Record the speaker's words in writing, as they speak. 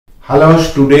Hello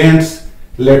students,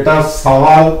 let us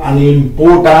solve an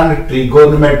important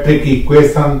trigonometric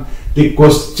equation. The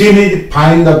question is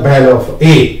find the value of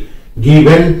a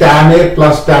given tan a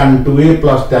plus tan 2a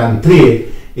plus tan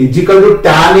 3a is equal to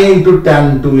tan a into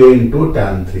tan 2a into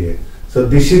tan 3a. So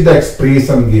this is the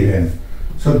expression given.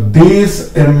 So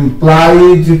this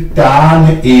implies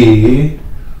tan a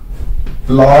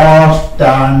plus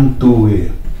tan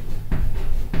 2a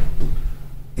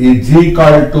is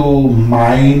equal to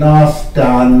minus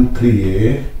tan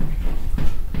 3a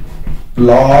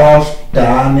plus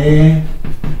tan a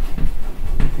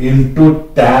into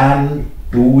tan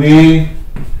 2a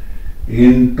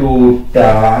into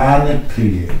tan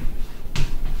 3a.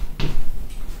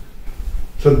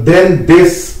 So then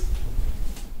this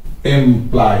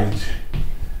implies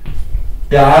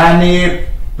tan a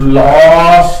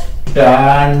plus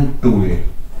tan 2a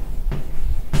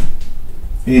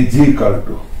is equal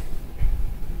to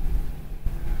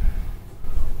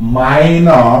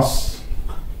minus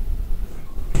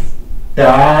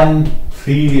tan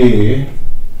 3a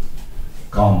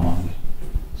common.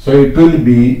 So it will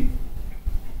be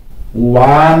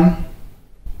 1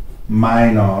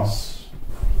 minus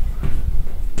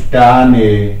tan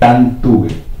a tan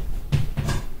 2a.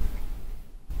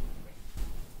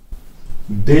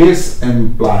 This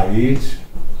implies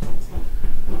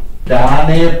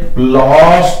tan a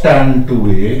plus tan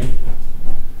 2a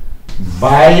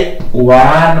by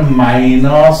 1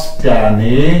 minus tan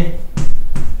a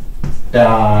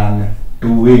tan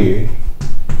 2a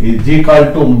is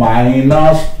equal to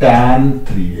minus tan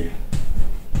 3a.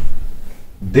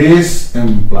 This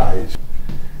implies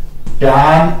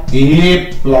tan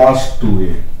a plus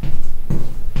 2a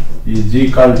is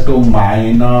equal to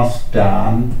minus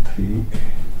tan 3a,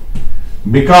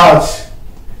 because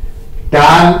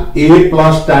tan a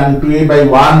plus tan 2a by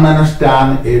 1 minus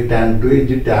tan a tan 2a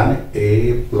is tan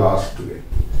a plus 2a.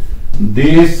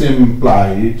 This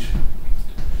implies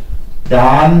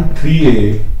tan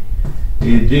 3a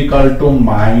is equal to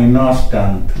minus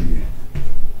tan 3a.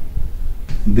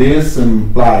 This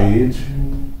implies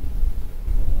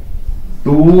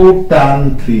 2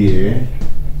 tan 3a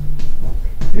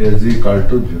is equal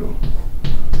to 0.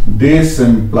 This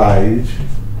implies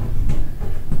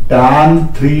tan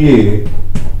 3a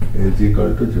is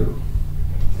equal to 0.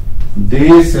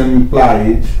 This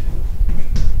implies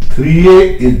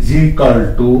 3a is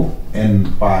equal to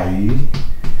n pi.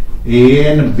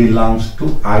 An belongs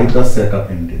to either set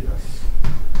of integers.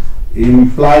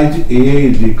 Implies a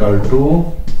is equal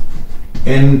to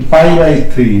n pi by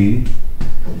 3.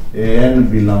 An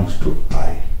belongs to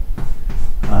I.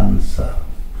 Answer.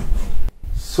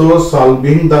 So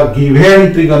solving the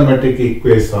given trigonometric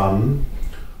equation,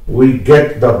 we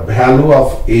get the value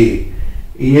of a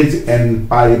is n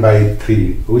pi by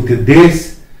 3. With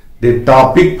this, the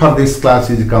topic for this class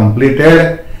is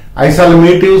completed. I shall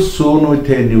meet you soon with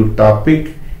a new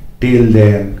topic. Till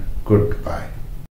then, goodbye.